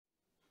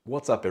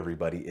What's up,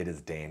 everybody? It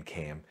is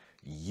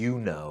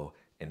Dankamyouknow,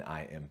 and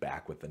I am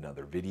back with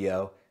another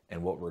video.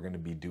 And what we're going to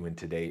be doing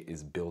today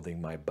is building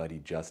my buddy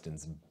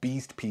Justin's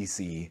beast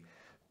PC,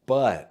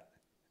 but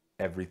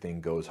everything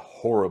goes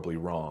horribly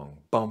wrong.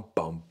 Bum,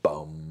 bum,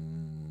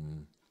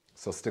 bum.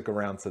 So stick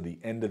around to the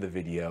end of the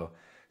video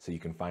so you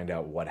can find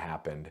out what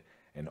happened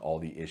and all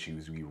the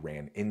issues we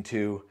ran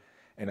into.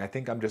 And I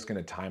think I'm just going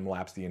to time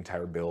lapse the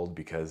entire build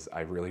because I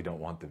really don't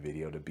want the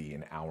video to be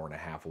an hour and a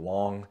half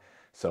long.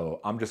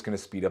 So I'm just going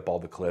to speed up all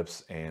the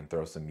clips and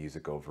throw some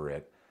music over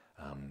it.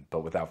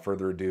 But without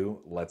further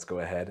ado, let's go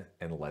ahead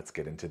and let's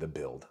get into the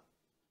build.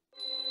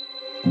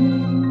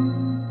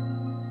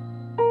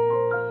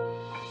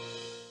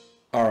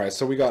 All right,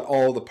 so we got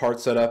all the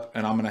parts set up,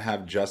 and I'm going to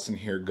have Justin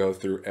here go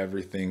through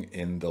everything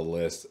in the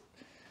list.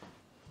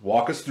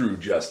 Walk us through,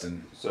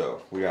 Justin.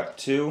 So we got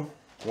two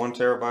 1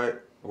 terabyte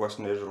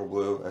Western Digital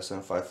Blue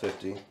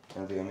SN550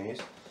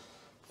 NVMe's,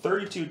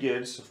 32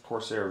 gigs of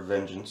Corsair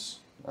Vengeance,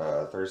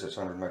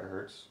 3600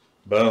 megahertz.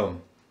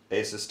 Boom.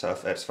 ASUS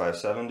TUF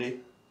X570,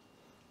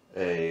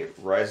 a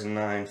Ryzen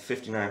 9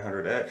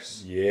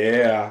 5900X.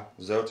 Yeah.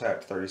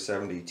 Zotac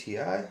 3070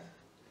 Ti.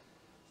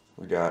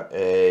 We got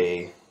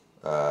a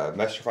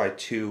Mestrify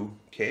 2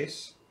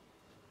 case,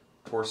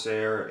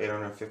 Corsair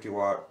 850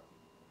 watt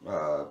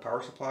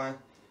power supply,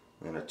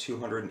 and a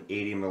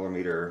 280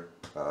 millimeter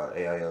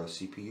AIO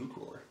CPU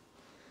cooler.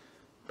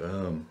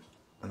 Boom.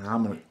 And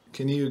I'm gonna.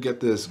 Can you get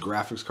this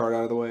graphics card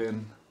out of the way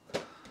and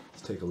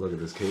let's take a look at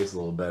this case a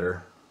little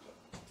better.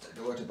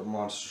 Take a look at the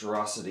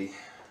monstrosity.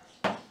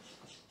 The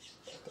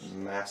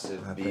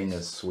massive That beast. thing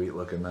is sweet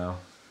looking though.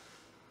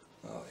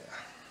 Oh yeah.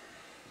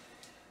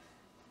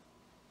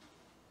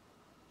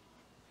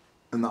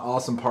 And the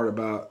awesome part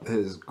about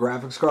his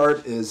graphics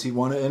card is he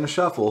won it in a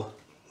shuffle.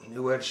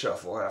 New Edge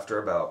Shuffle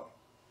after about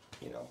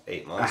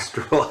 8 months.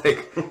 After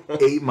like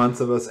 8 months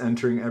of us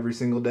entering every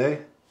single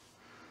day.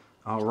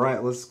 All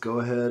right, let's go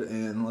ahead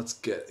and let's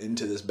get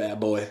into this bad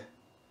boy.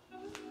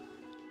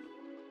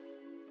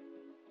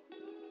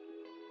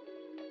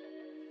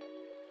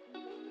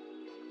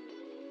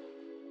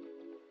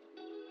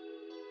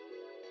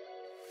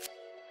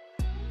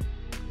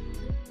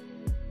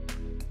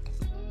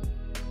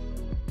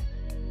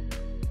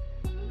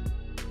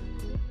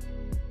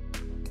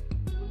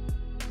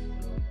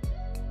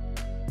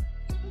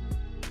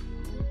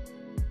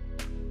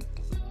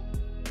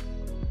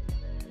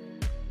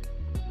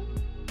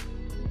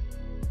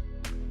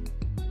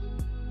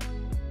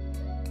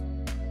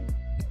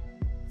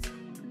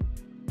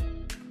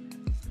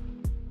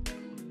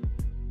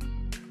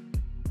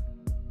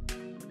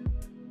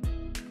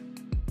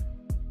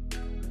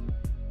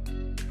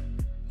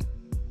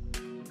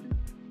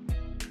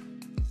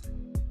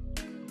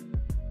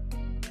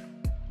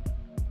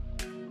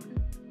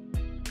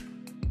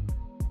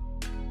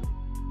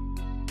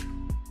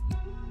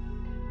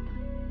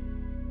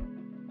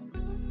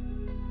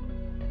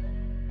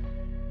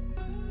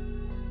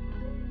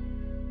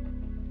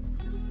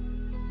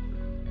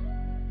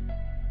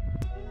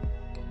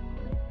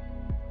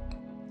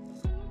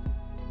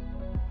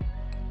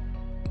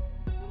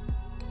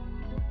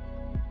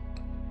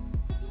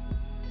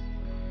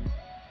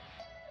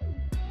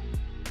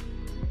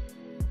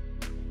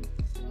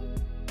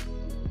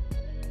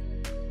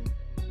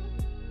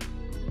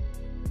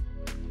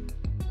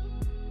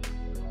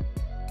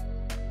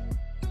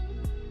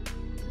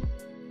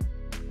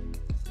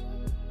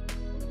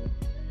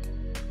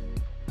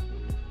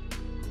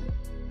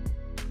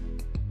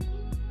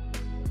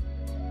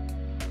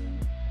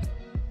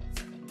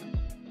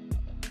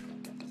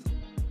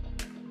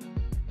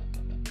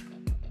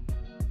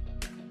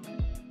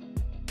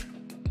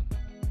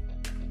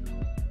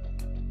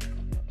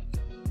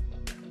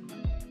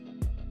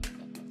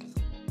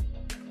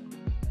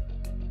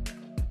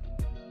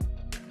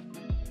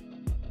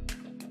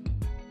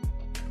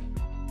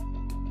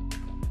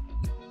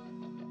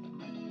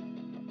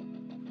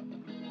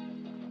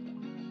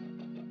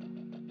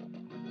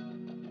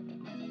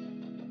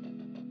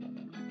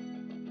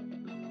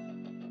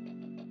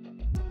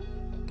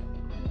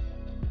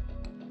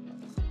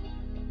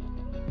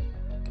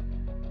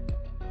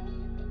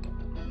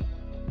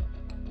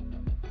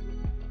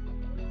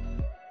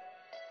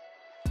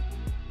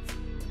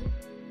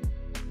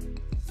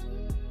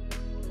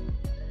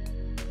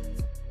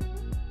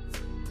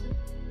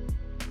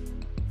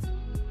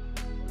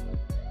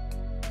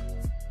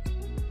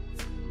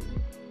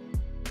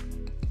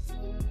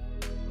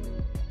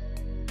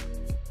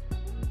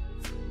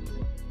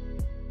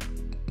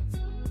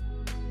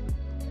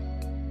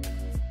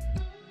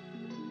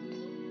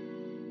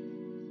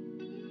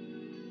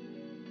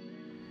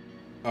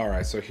 All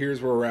right, so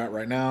here's where we're at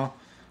right now.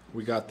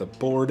 We got the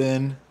board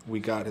in, we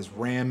got his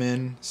RAM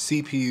in,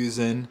 CPU's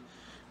in,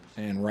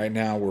 and right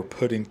now we're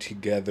putting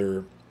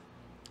together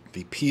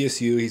the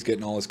PSU. He's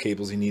getting all his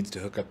cables he needs to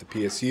hook up the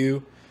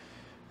PSU.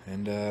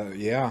 And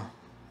yeah,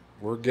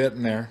 we're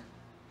getting there.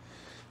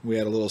 We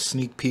had a little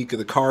sneak peek of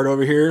the card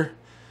over here.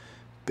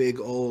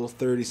 Big old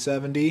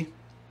 3070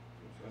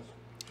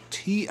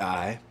 Ti.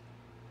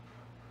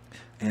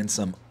 and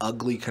some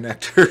ugly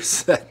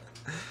connectors that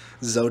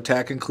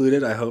Zotac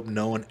included. I hope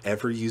no one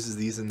ever uses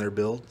these in their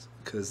builds,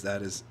 because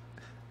that is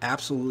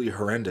absolutely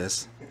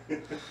horrendous.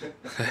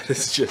 That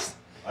is just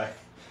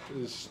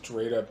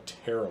straight up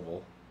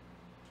terrible.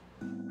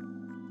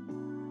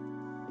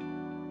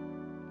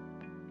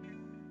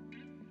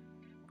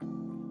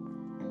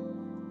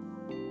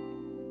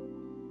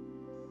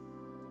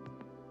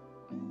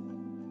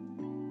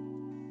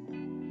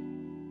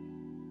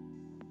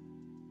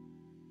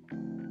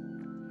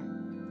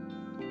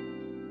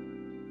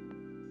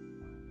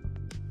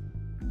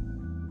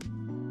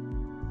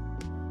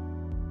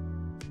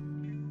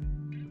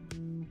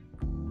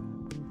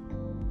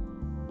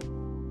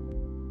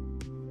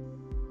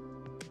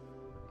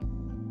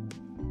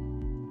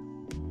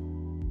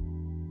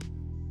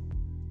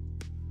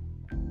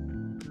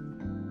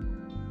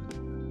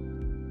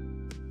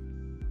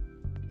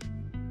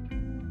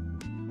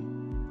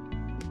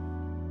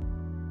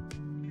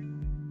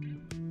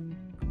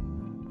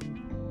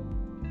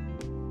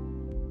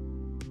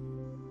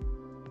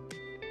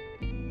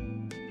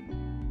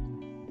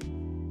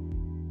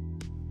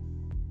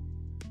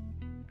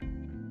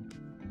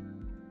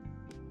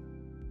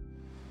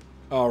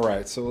 All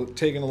right, so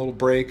taking a little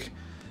break.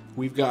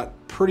 We've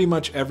got pretty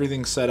much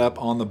everything set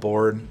up on the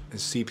board.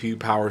 His CPU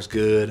power's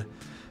good.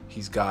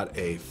 He's got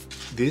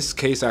this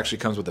case actually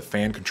comes with a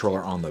fan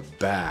controller on the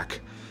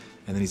back.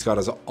 And then he's got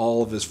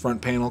all of his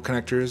front panel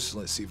connectors.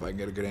 Let's see if I can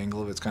get a good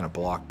angle of it. It's kind of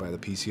blocked by the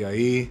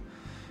PCIe.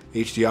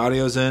 HD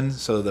audio's in.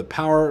 So the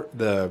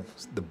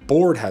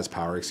board has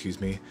power,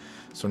 excuse me.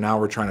 So now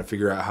we're trying to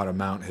figure out how to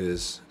mount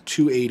his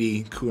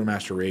 280 Cooler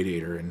Master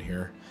radiator in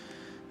here.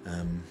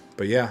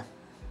 But yeah,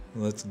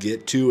 let's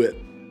get to it.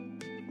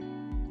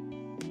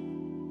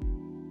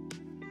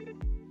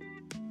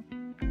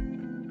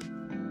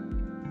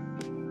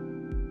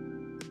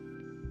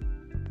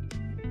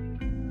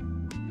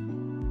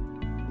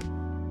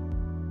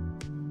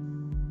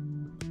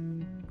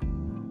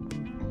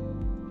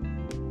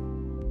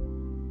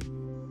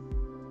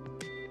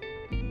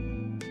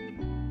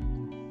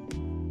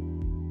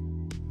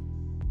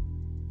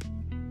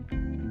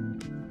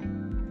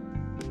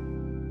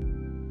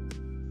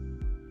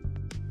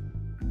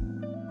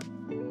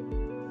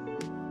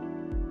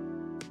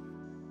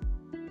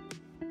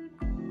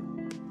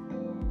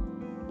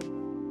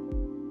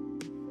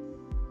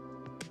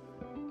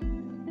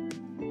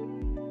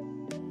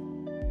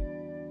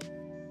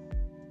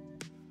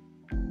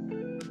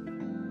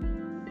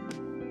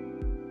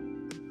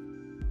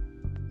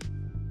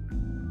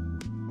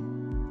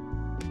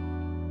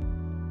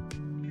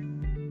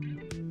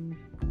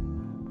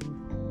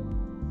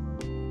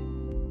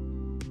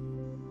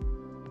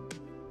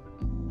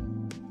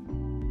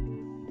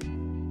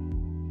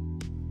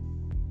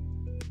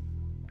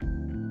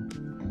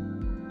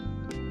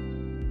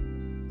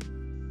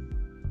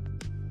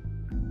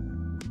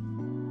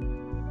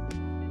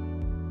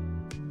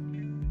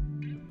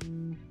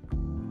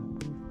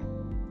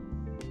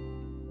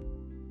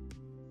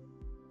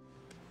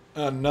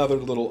 Another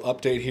little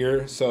update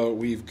here. So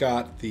we've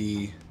got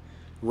the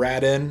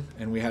Radeon,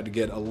 and we had to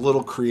get a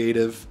little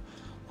creative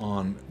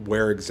on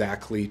where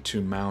exactly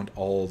to mount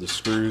all the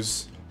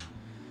screws.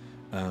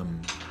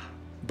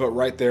 But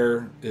right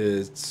there,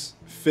 it's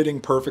fitting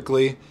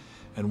perfectly.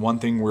 And one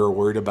thing we're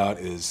worried about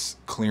is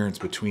clearance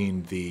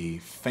between the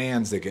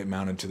fans that get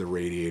mounted to the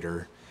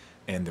radiator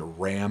and the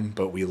RAM,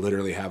 but we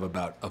literally have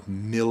about a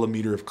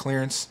millimeter of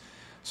clearance,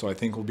 so I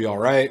think we'll be all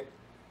right.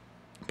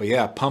 But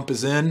yeah, pump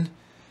is in.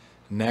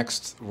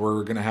 Next,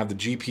 we're gonna have the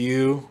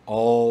GPU,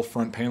 all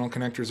front panel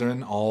connectors are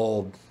in,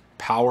 all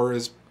power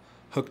is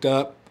hooked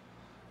up.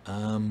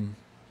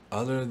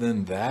 Other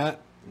than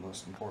that, The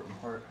most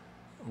important part.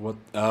 what?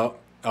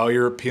 Oh,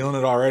 you're peeling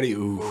it already.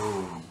 Ooh.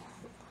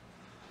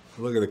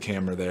 Look at the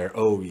camera there.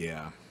 Oh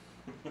yeah.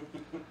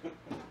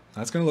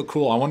 That's gonna look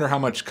cool. I wonder how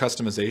much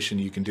customization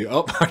you can do.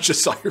 Oh, I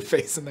just saw your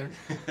face in there.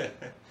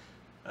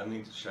 That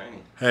means it's shiny.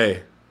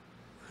 Hey,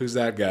 who's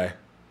that guy?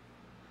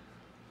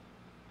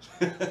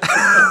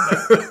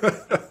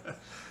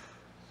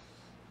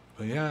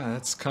 But yeah,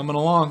 that's coming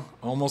along.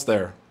 Almost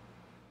there.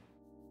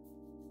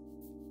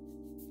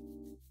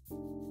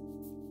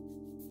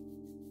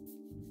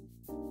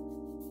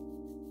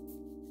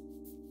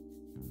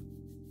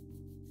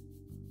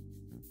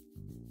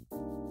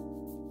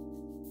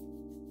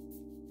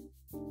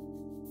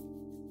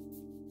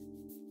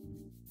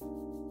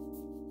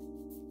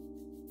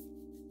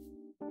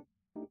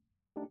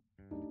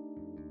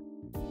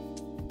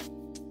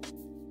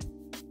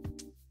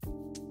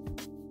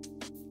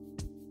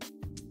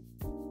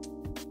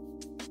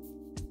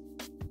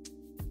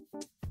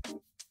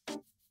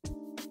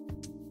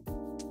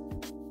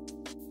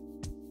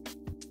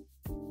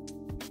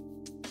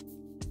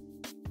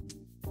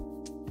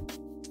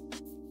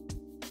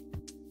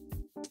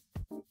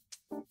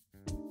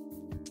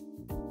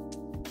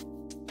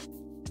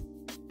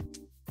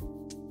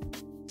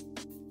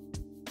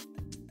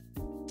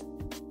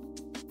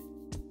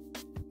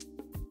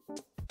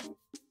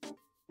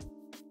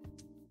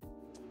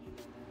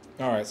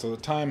 All right, so the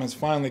time has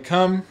finally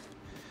come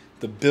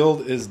The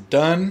build is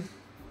done.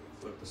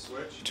 Flip the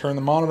switch. Turn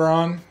the monitor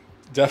on.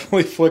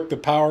 Definitely flick the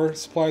power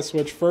supply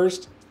switch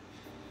first.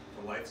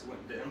 The lights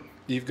went dim.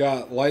 You've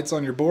got lights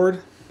on your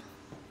board.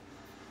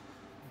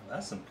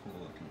 That's some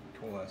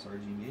cool ass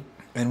RGB.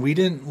 And we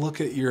didn't look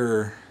at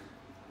your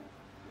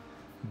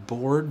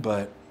board,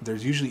 but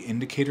there's usually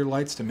indicator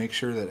lights to make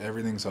sure that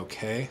everything's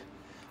okay.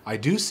 I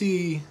do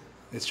see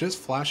it's just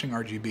flashing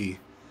RGB.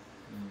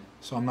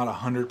 So I'm not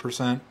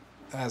 100%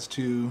 as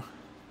to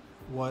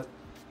what.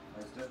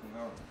 That's definitely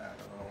not on the back.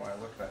 I don't know why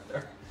I looked back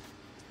there.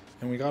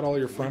 And we got all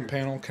your front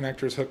panel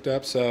connectors hooked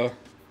up, so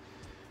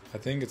I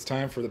think it's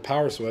time for the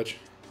power switch.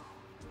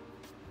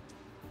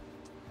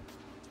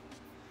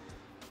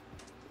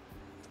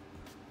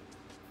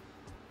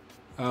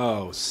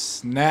 Oh,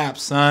 snap,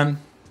 son.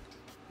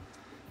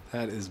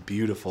 That is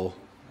beautiful.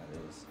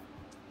 That is.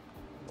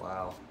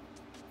 Wow.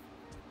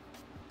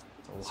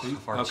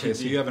 Okay,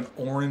 so you have an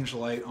orange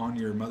light on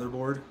your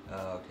motherboard. Oh,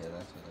 okay,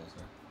 that's what those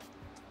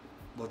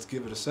are. Let's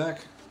give it a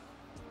sec.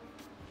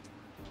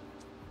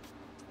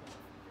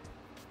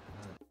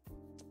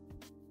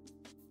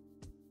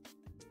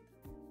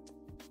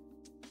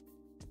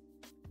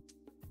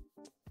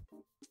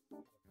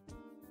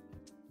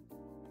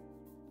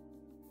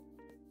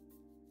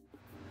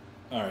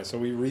 Alright, so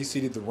we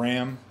reseated the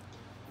RAM.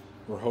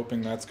 We're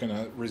hoping that's going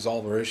to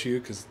resolve our issue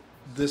because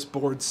this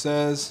board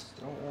says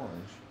Still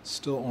orange.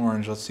 still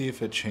orange. Let's see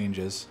if it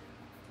changes.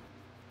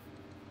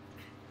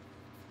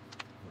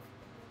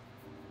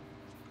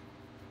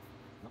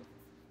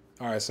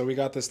 Alright, so we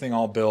got this thing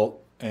all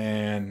built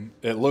and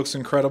it looks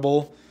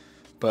incredible,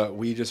 but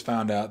we just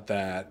found out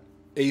that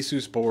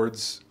ASUS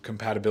boards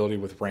compatibility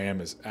with RAM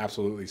is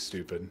absolutely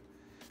stupid.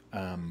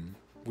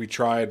 We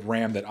tried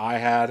RAM that I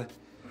had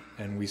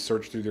and we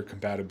searched through their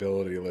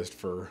compatibility list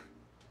for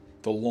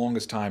the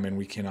longest time and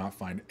we cannot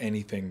find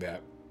anything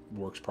that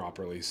works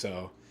properly.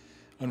 So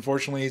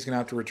unfortunately he's gonna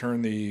have to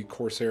return the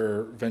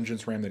Corsair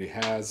Vengeance RAM that he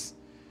has,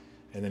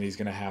 and then he's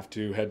gonna have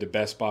to head to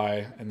Best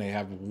Buy, and they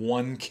have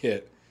one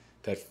kit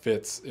that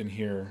fits in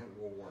here,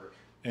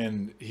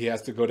 and he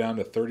has to go down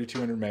to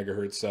 3200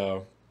 megahertz.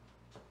 So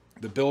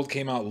the build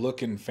came out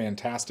looking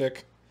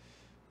fantastic,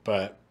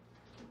 but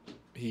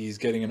he's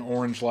getting an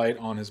orange light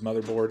on his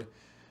motherboard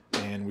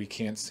and we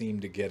can't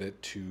seem to get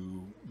it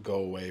to go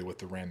away with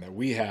the RAM that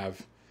we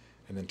have.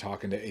 And then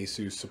talking to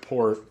ASUS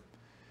support,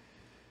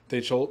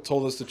 they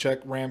told us to check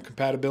RAM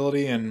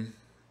compatibility, and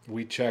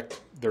we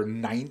checked their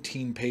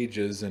 19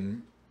 pages,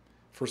 and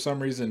for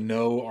some reason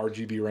no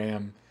RGB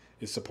RAM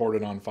is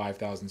supported on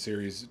 5000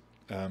 series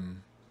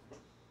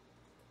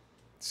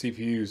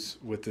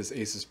CPUs with this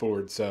ASUS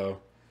board. So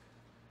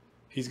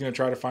he's going to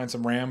try to find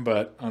some RAM,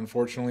 but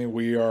unfortunately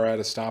we are at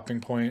a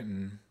stopping point.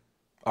 And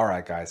all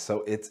right, guys,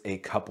 so it's a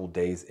couple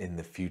days in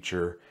the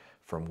future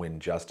from when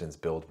Justin's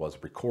build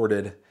was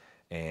recorded,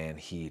 and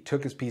he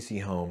took his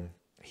PC home,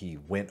 he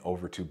went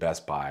over to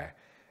Best Buy,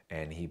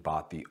 and he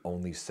bought the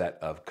only set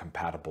of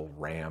compatible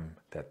RAM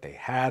that they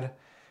had.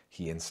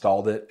 He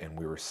installed it, and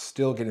we were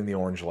still getting the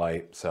orange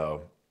light.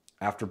 So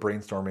after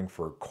brainstorming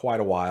for quite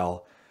a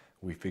while,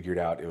 we figured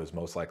out it was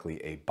most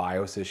likely a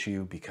BIOS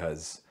issue,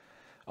 because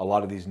a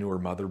lot of these newer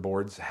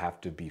motherboards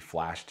have to be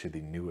flashed to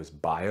the newest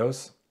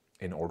BIOS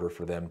in order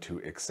for them to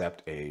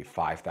accept a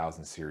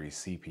 5000 series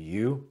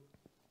CPU.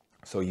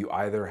 So you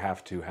either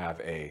have to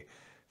have a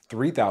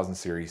 3000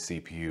 series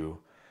CPU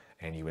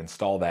and you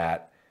install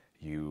that,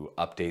 you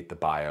update the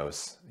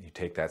BIOS, you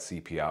take that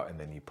CPU out, and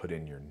then you put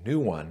in your new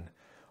one,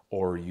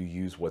 or you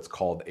use what's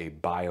called a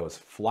BIOS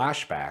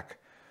flashback,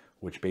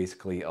 which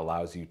basically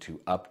allows you to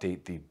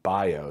update the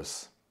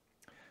BIOS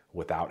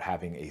without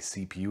having a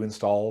CPU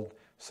installed.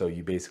 So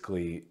you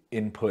basically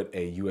input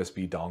a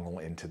USB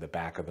dongle into the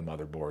back of the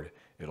motherboard,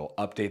 it'll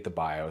update the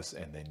BIOS,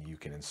 and then you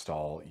can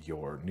install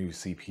your new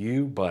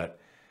CPU. But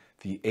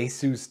the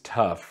ASUS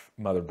TUF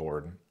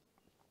motherboard,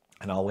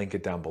 and I'll link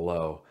it down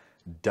below,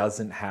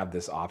 doesn't have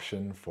this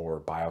option for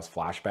BIOS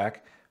flashback.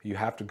 You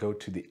have to go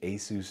to the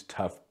ASUS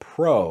TUF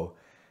Pro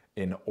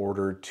in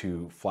order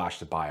to flash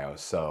the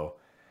BIOS. So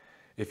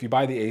if you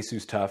buy the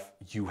ASUS TUF,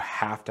 you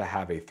have to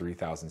have a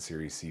 3000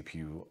 series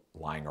CPU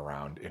lying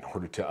around in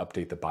order to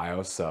update the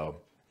BIOS. So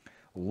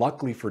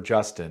luckily for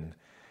Justin,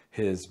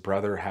 his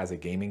brother has a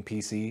gaming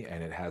PC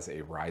and it has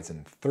a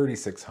Ryzen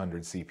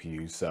 3600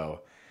 CPU.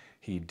 So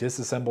he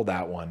disassembled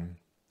that one,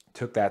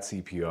 took that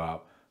CPU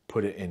out,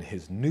 put it in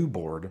his new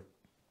board,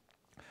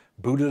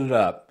 booted it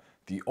up.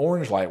 The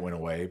orange light went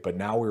away, but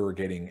now we were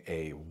getting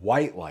a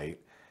white light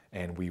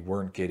and we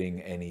weren't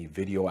getting any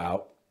video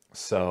out.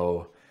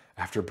 So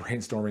after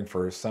brainstorming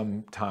for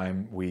some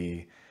time,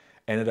 we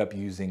ended up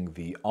using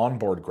the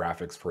onboard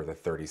graphics for the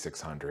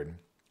 3600,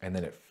 and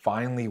then it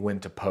finally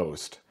went to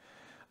post.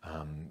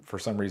 For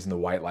some reason, the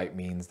white light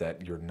means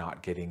that you're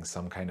not getting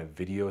some kind of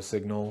video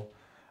signal.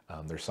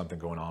 There's something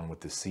going on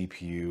with the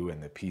CPU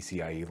and the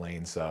PCIe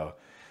lane. So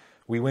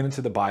we went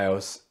into the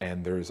BIOS,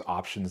 and there's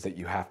options that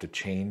you have to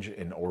change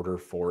in order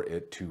for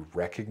it to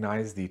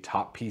recognize the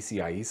top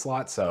PCIe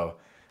slot. So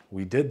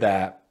we did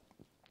that.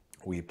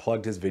 We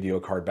plugged his video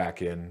card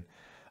back in.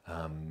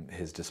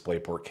 his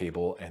DisplayPort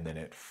cable, and then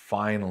it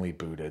finally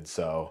booted.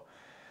 So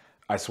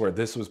I swear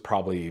this was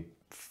probably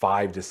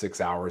 5 to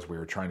 6 hours we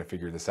were trying to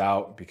figure this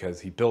out, because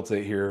he built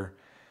it here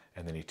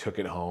and then he took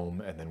it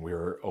home, and then we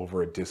were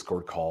over a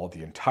Discord call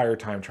the entire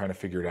time trying to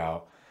figure it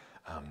out.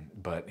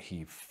 But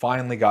he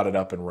finally got it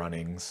up and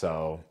running.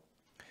 So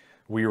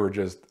we were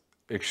just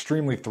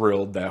extremely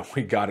thrilled that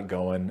we got it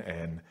going,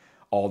 and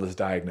all this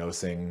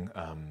diagnosing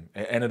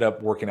it ended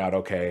up working out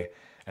okay.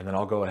 And then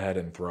I'll go ahead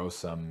and throw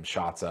some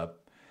shots up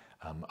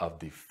of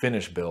the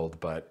finished build,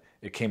 but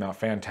it came out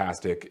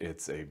fantastic.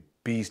 It's a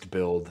beast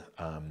build.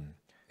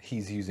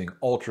 He's using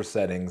ultra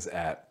settings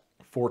at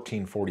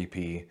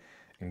 1440p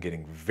and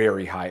getting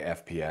very high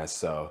FPS,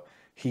 so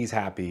he's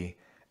happy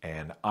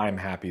and I'm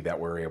happy that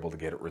we're able to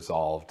get it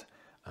resolved.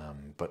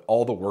 But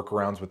all the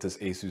workarounds with this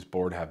ASUS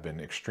board have been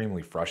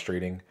extremely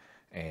frustrating,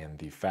 and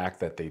the fact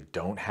that they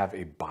don't have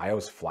a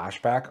BIOS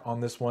flashback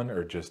on this one,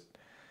 or just,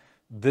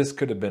 this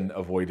could have been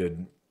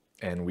avoided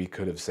and we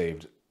could have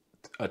saved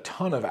a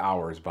ton of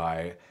hours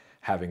by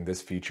having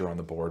this feature on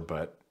the board,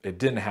 but it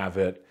didn't have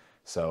it.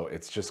 So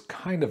it's just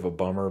kind of a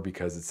bummer,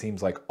 because it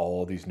seems like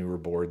all these newer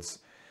boards,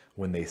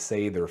 when they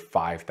say they're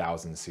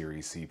 5000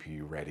 series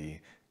CPU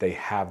ready, they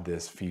have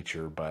this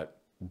feature, but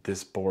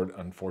this board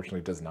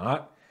unfortunately does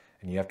not.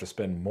 And you have to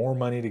spend more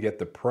money to get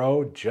the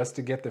Pro just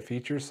to get the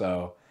feature.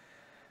 So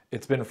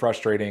it's been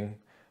frustrating,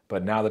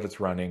 but now that it's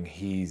running,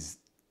 he's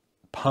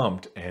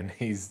pumped and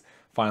he's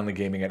finally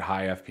gaming at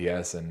high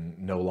FPS and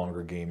no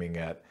longer gaming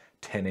at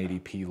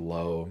 1080p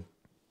low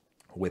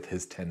with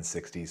his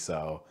 1060.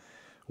 So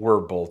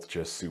we're both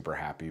just super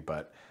happy.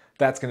 But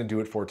that's going to do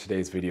it for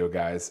today's video,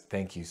 guys.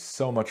 Thank you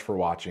so much for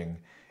watching.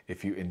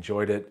 If you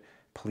enjoyed it,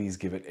 please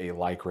give it a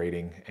like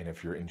rating. And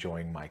if you're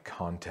enjoying my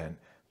content,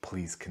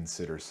 please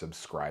consider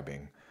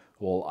subscribing.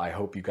 Well, I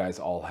hope you guys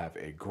all have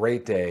a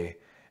great day,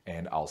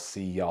 and I'll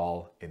see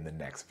y'all in the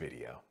next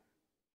video.